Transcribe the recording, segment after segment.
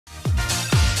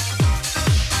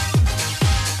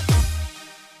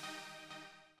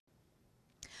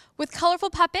With colorful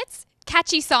puppets,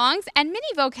 catchy songs, and mini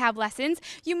vocab lessons,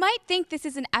 you might think this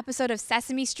is an episode of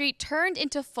Sesame Street turned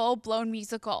into full-blown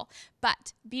musical.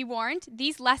 But be warned,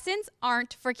 these lessons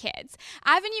aren't for kids.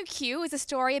 Avenue Q is a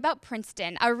story about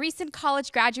Princeton, a recent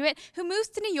college graduate who moves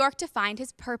to New York to find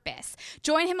his purpose.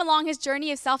 Join him along his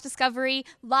journey of self-discovery,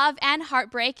 love, and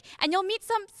heartbreak, and you'll meet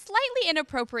some slightly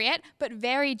inappropriate but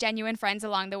very genuine friends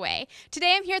along the way.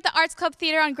 Today I'm here at the Arts Club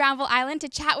Theatre on Granville Island to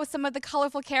chat with some of the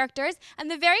colorful characters and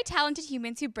the very talented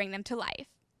humans who bring them to life.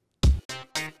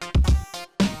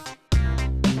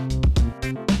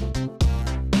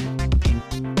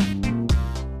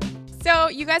 So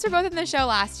you guys were both in the show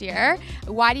last year.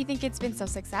 Why do you think it's been so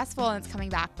successful and it's coming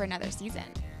back for another season?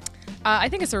 I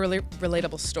think it's a really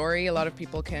relatable story. A lot of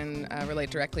people can relate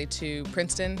directly to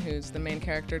Princeton, who's the main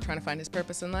character trying to find his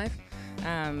purpose in life.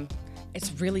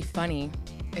 It's really funny.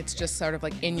 It's just sort of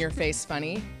like in-your-face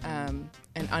funny and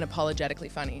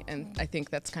unapologetically funny. And I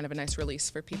think that's kind of a nice release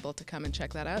for people to come and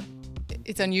check that out.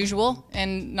 It's unusual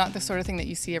and not the sort of thing that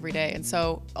you see every day. And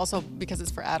so also because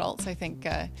it's for adults, I think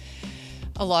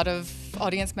a lot of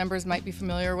audience members might be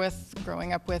familiar with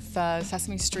growing up with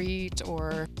Sesame Street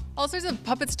or all sorts of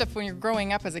puppet stuff when you're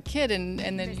growing up as a kid, and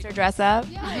then Mr. Dress Up.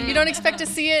 Yeah, you don't expect to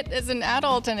see it as an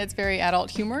adult, and it's very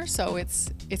adult humor, so it's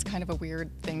kind of a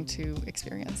weird thing to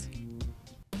experience.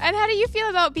 And how do you feel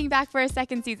about being back for a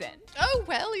second season? Oh,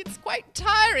 well, it's quite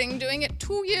tiring doing it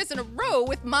 2 years in a row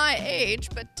with my age,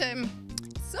 but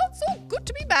so good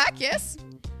to be back, yes.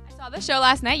 I saw the show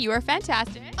last night. You were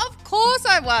fantastic. Of course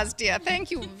I was, dear.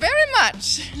 Thank you very much.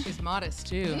 She's modest,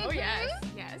 too. Oh, yes,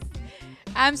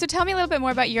 yes. So tell me a little bit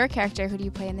more about your character. Who do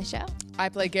you play in the show? I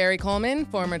play Gary Coleman,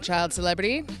 former child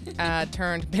celebrity,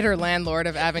 turned bitter landlord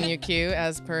of Avenue Q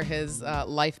as per his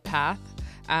life path.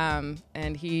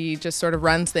 And he just sort of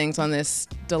runs things on this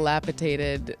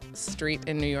dilapidated street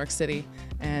in New York City.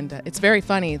 And it's very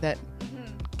funny that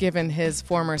given his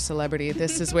former celebrity,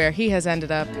 this is where he has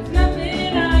ended up.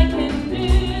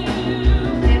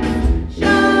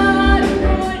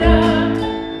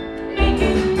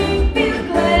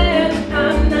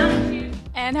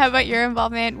 And how about your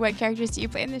involvement? What characters do you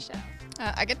play in the show?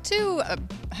 I get to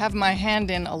have my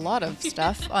hand in a lot of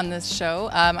stuff on this show.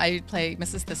 I play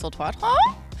Mrs. Thistletwat.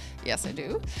 Huh? Yes, I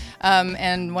do.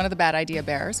 And one of the Bad Idea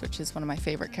Bears, which is one of my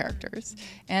favorite characters.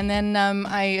 And then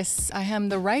I am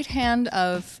the right hand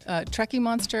of Trekkie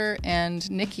Monster and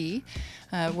Nikki.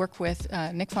 Work with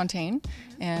Nick Fontaine,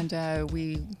 and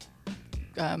we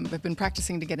have been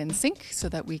practicing to get in sync so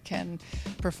that we can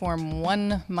perform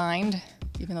one mind,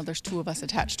 even though there's two of us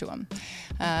attached to him.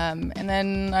 And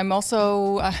then I'm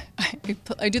also,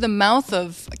 I do the mouth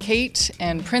of Kate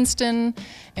and Princeton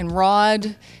and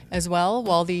Rod as well,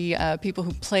 while the people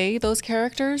who play those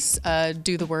characters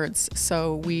do the words.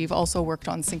 So we've also worked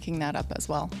on syncing that up as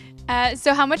well.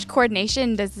 So how much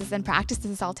coordination does this and practice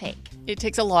does this all take? It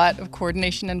takes a lot of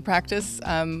coordination and practice.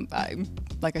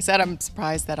 Like I said, I'm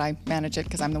surprised that I manage it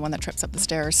because I'm the one that trips up the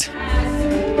stairs.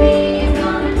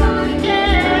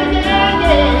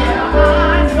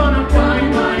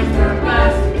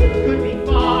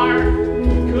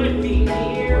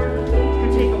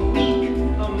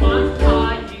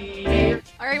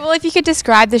 All right, well, if you could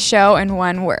describe the show in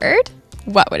one word,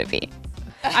 what would it be?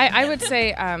 I would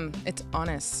say it's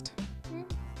honest.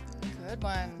 Good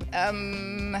one.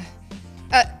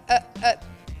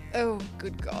 Oh,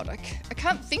 good God, I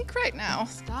can't think right now.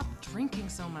 Stop drinking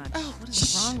so much. Oh, what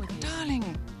is wrong with you?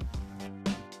 Darling.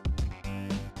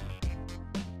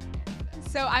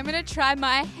 So I'm gonna try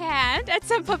my hand at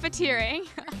some puppeteering.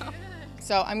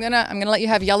 So I'm gonna let you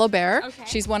have Yellow Bear. Okay.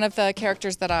 She's one of the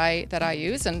characters that I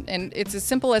use, and it's as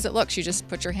simple as it looks. You just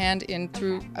put your hand in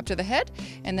through up to the head,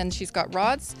 and then she's got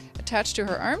rods attached to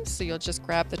her arms. So you'll just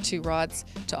grab the two rods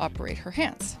to operate her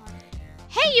hands.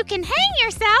 Hey, you can hang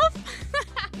yourself!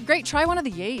 Great, try one of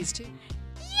the yays too.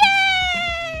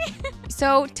 Yay!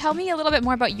 So tell me a little bit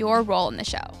more about your role in the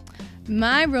show.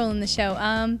 My role in the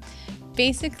show,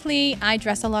 basically I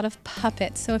dress a lot of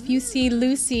puppets. So if you see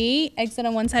Lucy exit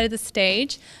on one side of the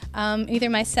stage, either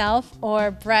myself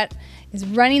or Brett is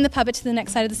running the puppet to the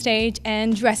next side of the stage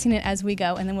and dressing it as we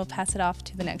go, and then we'll pass it off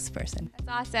to the next person.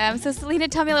 That's awesome. So Selena,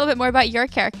 tell me a little bit more about your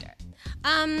character.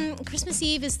 Christmas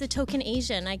Eve is the token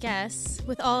Asian, I guess,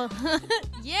 with all,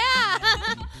 yeah,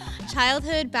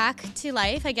 childhood back to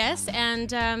life, I guess,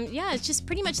 and yeah, it's just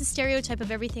pretty much the stereotype of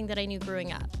everything that I knew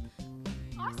growing up.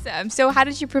 Awesome. So how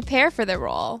did you prepare for the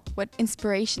role? What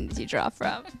inspiration did you draw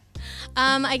from?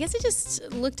 I guess I just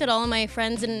looked at all of my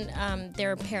friends and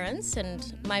their parents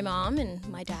and my mom and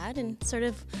my dad and sort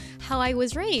of how I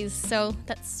was raised. So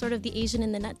that's sort of the Asian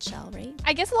in the nutshell, right?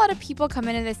 I guess a lot of people come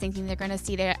into this thinking they're going to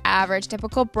see their average,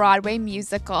 typical Broadway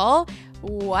musical.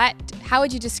 How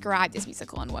would you describe this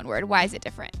musical in one word? Why is it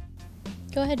different?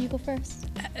 Go ahead, you go first.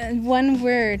 One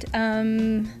word.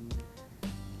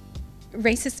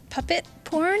 Racist puppet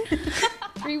porn.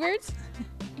 3 words?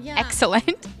 Yeah.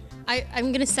 Excellent.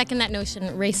 I'm going to second that notion,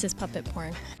 racist puppet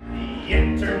porn. The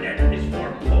internet is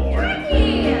for porn. The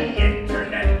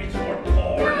internet is for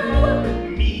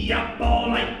porn. Me up all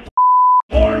night.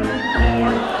 Porn.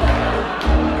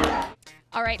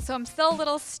 All right, so I'm still a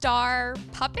little star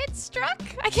puppet struck.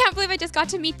 I can't believe I just got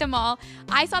to meet them all.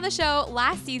 I saw the show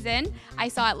last season, I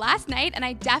saw it last night, and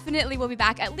I definitely will be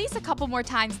back at least a couple more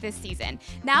times this season.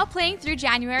 Now playing through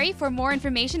January. For more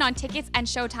information on tickets and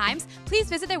show times, please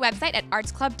visit their website at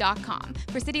artsclub.com.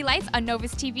 For City Lights on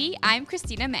Novus TV, I'm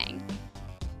Christina Meng.